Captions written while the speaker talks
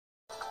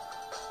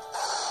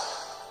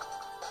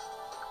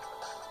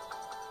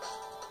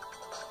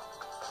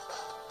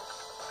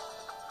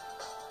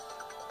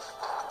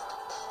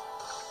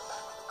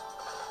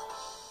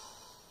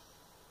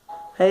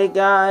Hey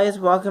guys,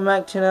 welcome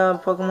back to the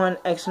Pokemon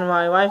X and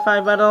Y Wi-Fi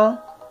battle.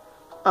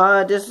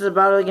 This is a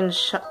battle against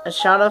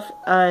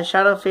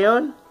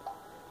Shadowfield.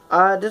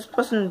 This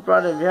person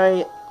brought a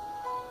very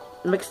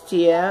mixed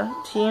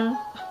team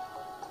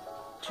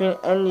between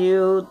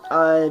NU,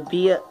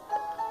 BL,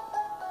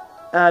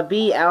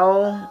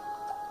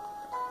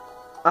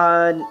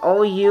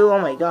 OU. Oh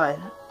my god,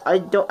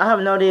 I have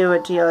no idea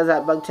what TL is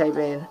that bug type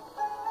in.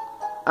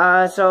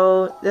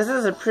 So this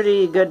is a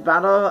pretty good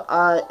battle.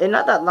 It's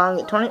not that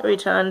long, 23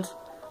 turns,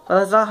 but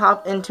let's all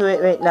hop into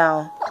it right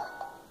now.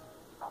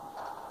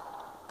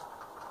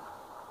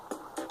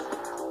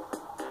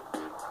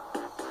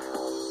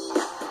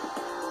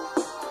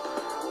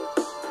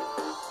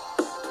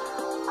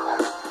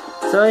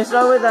 So we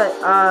start with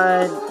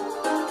a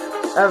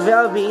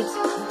Velbeat.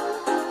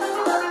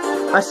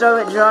 I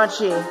start with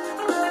Jirachi.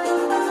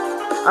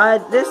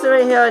 This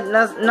right here,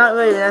 not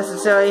really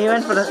necessary. He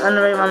went for the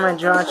underrated on my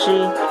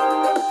Jirachi.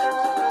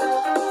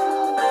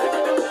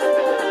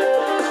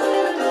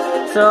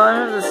 So I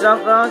have the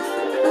Stealth Rocks.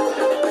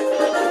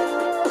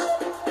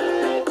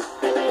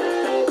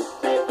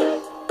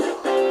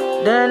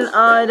 Then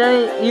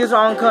he used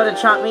Encore to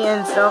trap me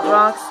in Stealth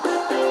Rocks.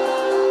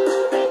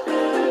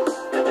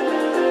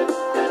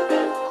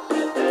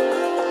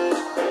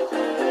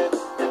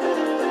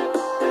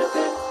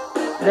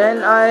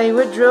 Then I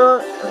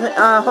withdrew,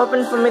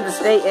 hoping for me to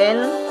stay in,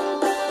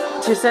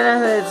 to send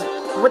out his,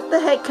 what the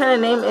heck kind of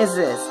name is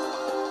this?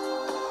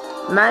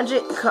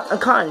 Magic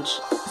Conch.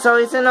 So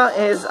he sent out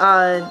his,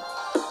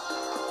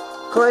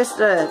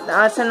 Cloister.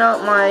 I sent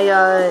out my,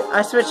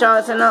 I switch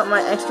out, send out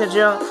my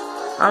Excadrill.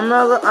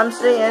 I'm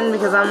staying in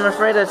because I'm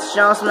afraid of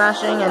Shell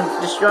Smashing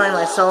and destroying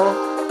my soul.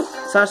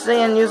 So I'll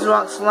stay in, use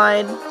Rock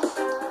Slide.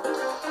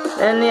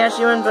 Then he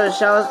actually went for a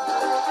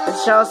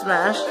Shell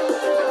Smash.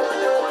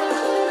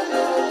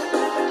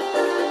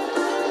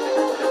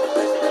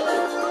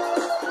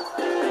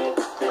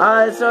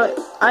 So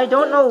I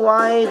don't know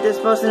why this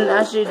person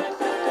actually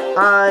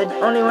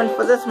only went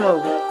for this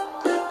move.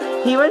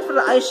 He went for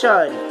the Ice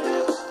Shard.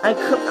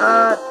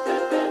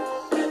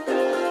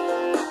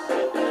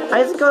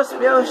 Ice Ghost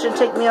Spill should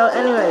take me out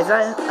anyways.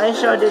 Ice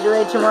Shard did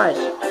way too much.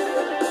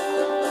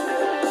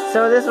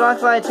 So this Rock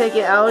Slide, take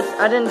it out.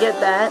 I didn't get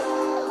that.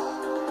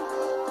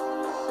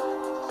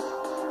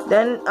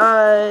 Then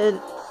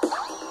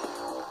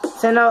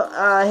send out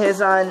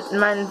his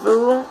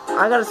Manfu.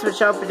 I gotta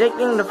switch out,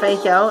 predicting the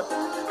fake out.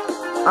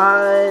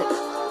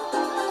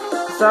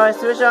 So I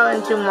switch out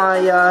into my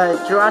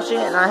Jirachi,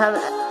 and I have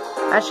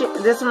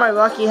actually this is my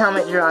Rocky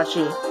Helmet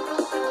Jirachi.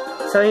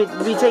 So he'd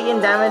be taking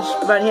damage,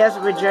 but he has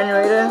a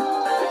regenerator,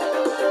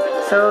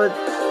 so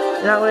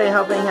not really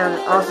helping him.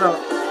 Also,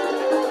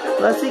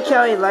 let's see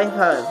carry Life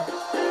Hug.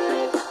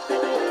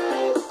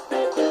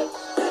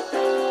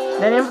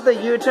 Then in for the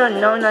U-turn,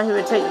 knowing that he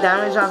would take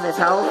damage off his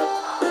health.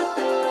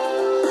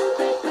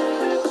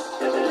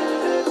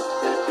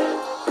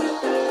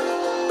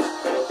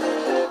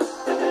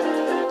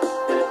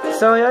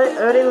 So he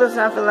already loses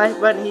half a life,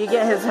 but you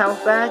get his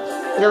health back.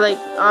 You're like,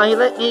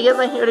 you get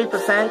like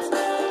 30%.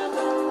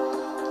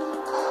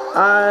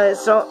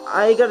 So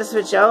I gotta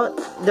switch out.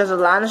 There's a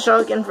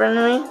Landshark in front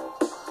of me.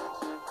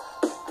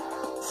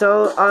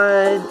 So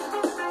I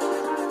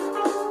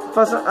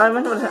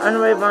went with an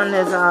Unwave on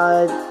his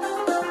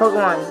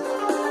Pokemon.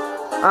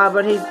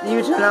 But he's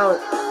U-turn out.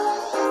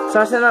 So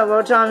I sent out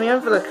Rotom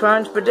in for the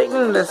crunch,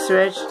 predicting the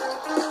switch.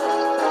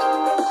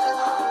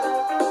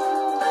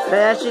 But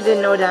I actually did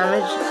no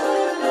damage.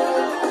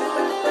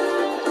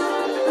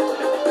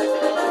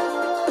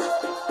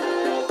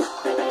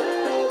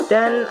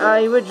 Then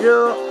I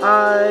withdrew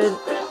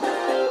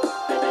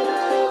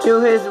to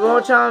his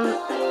Rotom.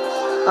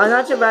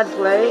 Not a bad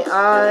play.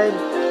 I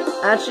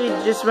actually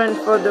just went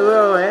for the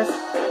Will-O-Wisp.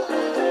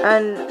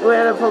 And what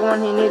other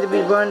Pokemon he needed to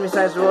be burned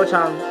besides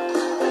Rotom?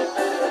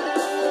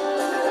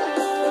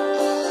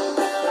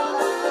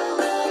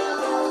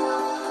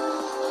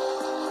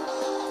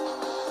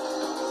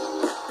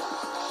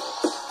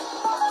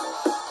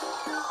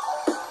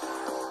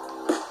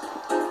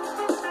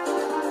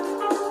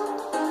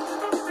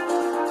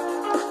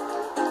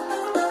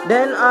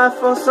 Then,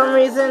 for some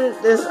reason,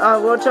 this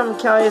Rotom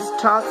carries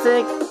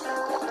Toxic.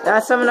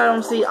 That's something I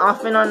don't see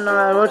often on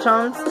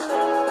Rotoms.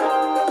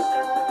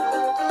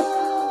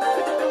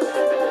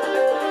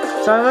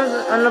 So I went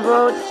on the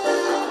boat.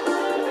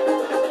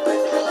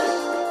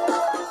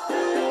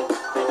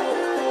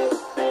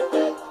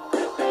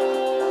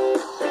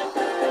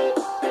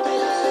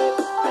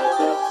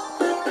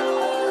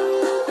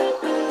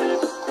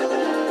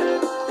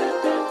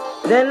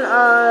 Then,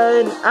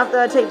 after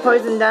I take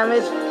poison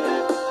damage,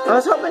 I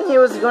was hoping he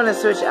was going to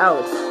switch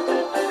out.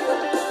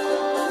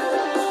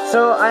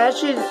 So I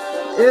actually,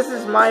 this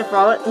is my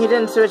fault. He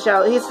didn't switch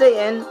out. He stayed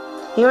in.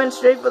 He went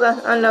straight for the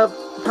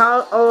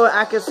power over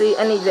accuracy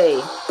any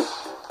day.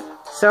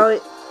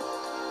 So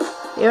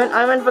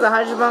I went for the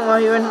Hydro Pump while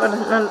he went for the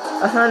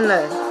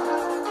Thunder.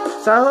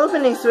 So I'm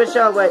hoping he switched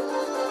out, but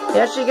he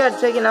actually got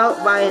taken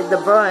out by the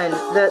burn.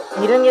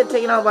 He didn't get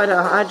taken out by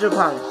the Hydro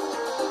Pump.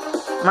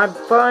 My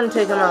burn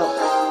took him out.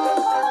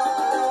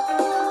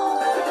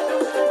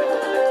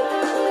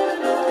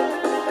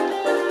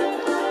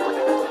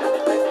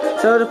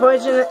 So the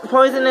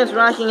poison is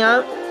racking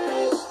up.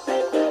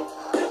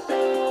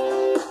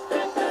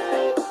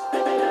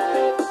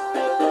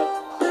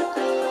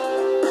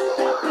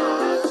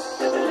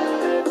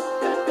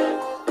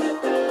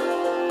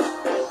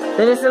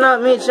 Then it's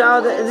not me,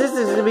 child. This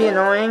is gonna be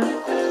annoying.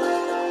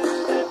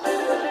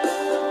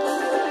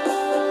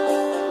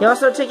 He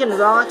also taking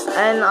rocks,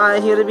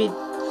 and he'll be.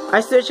 I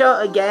switch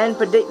out again,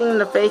 predicting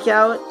the fake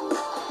out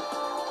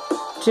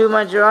to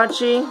my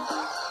Jirachi.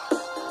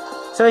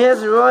 So he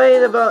has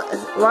worried about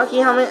Rocky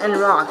Helmet and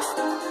rocks.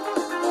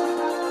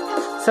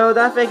 So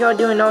that fake out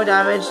doing no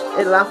damage,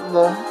 it's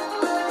laughable.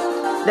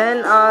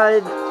 Then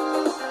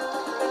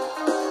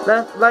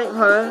left light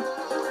her.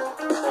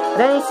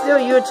 Then he still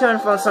U-turn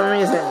for some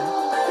reason.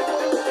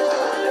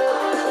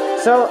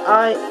 So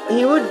I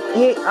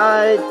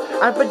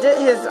predict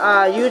his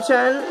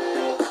U-turn.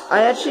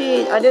 I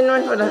didn't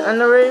run for the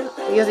underwave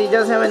because he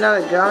does have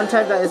another ground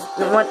type that is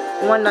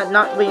one that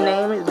not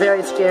renamed. It's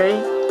very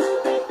scary.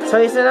 So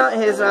he sent out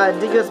his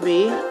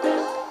Diggersby.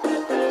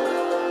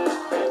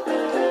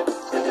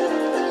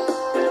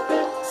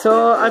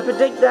 So I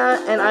predict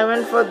that, and I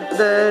went for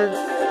the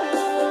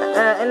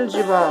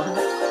energy ball.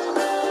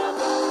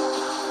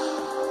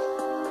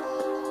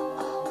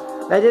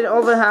 I did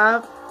over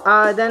half.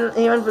 Then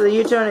he went for the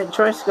U-turn at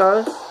Choice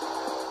Skulls.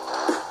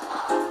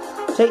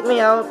 Take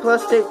me out,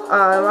 plus take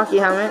Rocky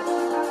Helmet.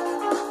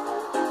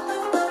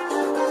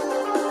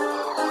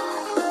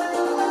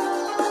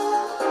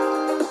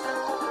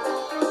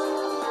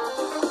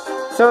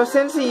 So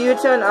since he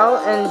U-turn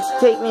out and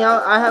take me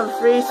out, I have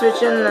free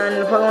switching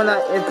and Pokemon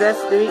that is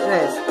best to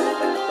weakness.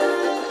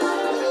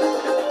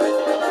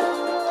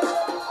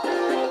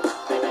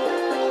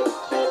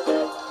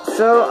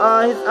 So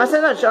I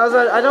said that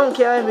Charizard, I don't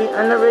care if he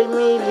underrate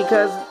me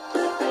because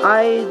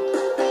I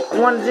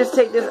want to just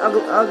take this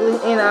ugly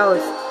in out.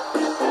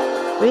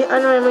 If he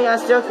underrate me, I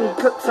still can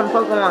cook some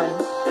Pokemon.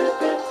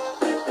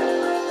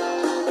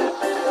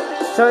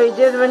 So he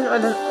did win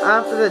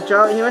after the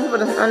draw. He went for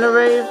the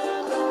underrate.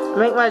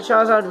 Make my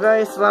Charizard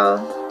very slow.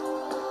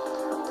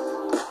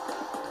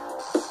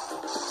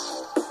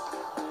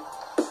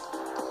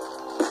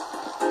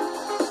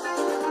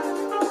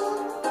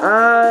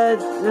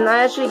 Then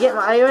I actually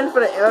I went for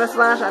the Air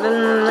Slash. I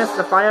didn't miss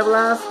the Fire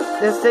Blast.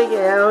 Just take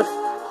it out.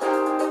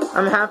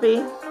 I'm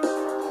happy.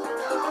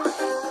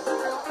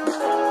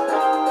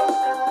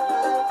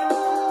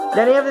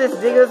 Then you have this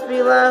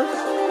Diggersby left.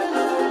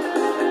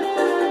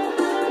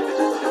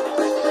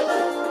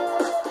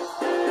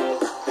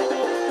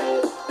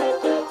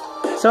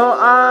 So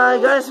I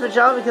gotta switch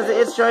out because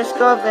it's Choice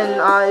Scuff,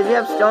 and if you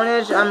have Stone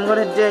Edge, I'm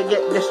gonna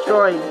get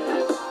destroyed.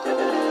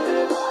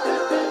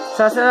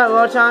 So I sent out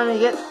Rotom to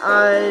get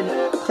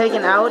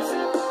taken out.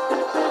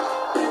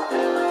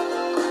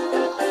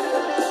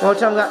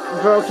 Rotom got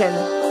broken.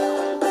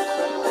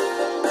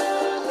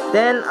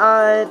 Then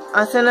I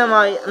sent him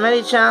my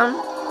Medicham.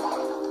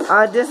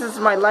 This is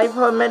my Life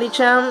Hub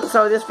Medicham,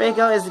 so this fake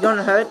out is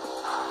gonna hurt.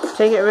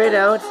 Take it right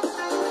out.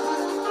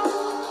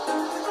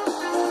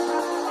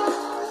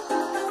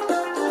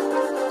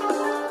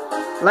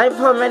 Life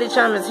Hub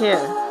Medicham is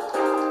here.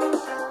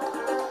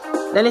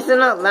 Then he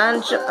sent out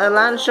Land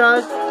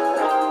Shark.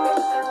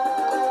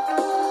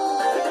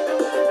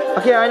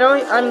 Okay, I know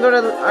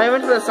I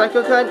went for the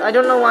Psycho Cut. I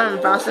don't know why I'm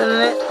faster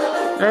than it.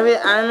 Maybe the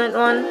Animate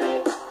one.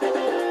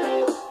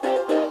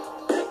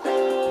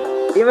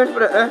 He went for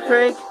the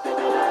Earthquake.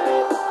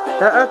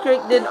 The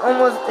Earthquake did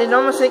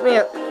almost take me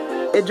up.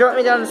 It dropped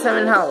me down to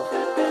 7 health.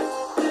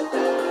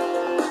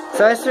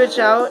 So I switch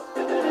out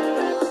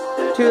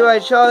to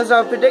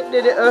Charizard.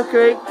 Predicted the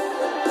Earthquake.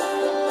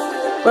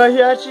 But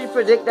he actually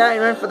predicted that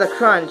and went for the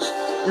Crunch.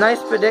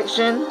 Nice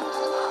prediction.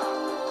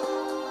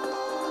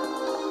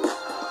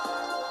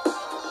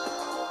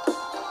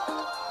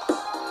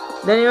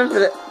 Then he went for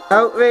the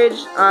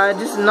Outrage.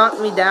 Just knocked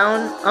me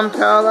down. I'm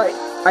paralyzed.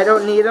 I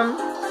don't need him.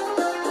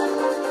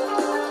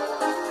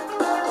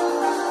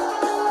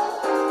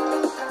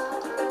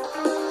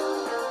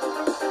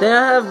 Then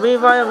I have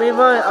Revive,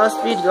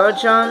 Outspeed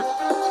Garchomp.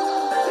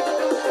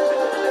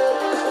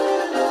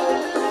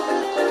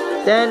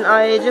 Then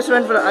I just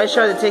went for the Ice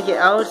Shot to take it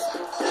out.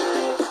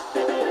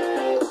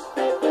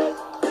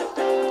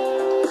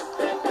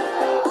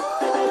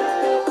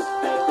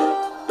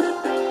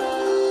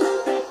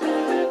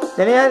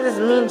 Then he had this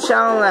mean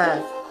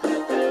Shadowfied.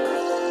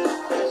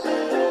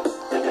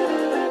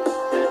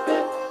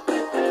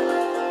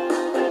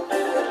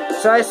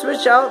 So I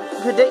switch out,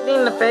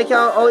 predicting the fake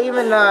out, or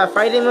even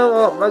fighting move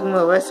or bug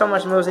move. There's so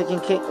much moves that can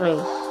kick me.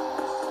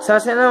 So I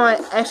sent out my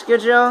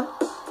Excadrill.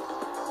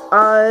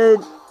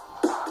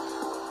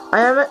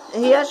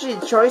 He actually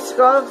Choice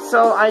Scarf,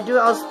 so I do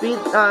outspeed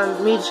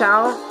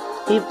Mechow.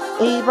 He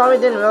probably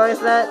didn't realize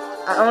that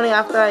only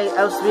after I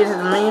outspeed his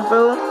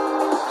Meanfoo.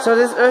 So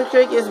this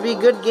Earthquake is be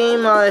good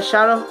game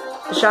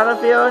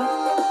Shadowfield.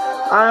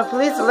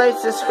 Please like,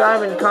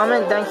 subscribe, and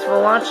comment. Thanks for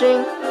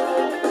watching.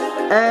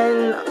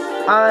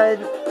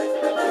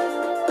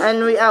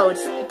 And we out.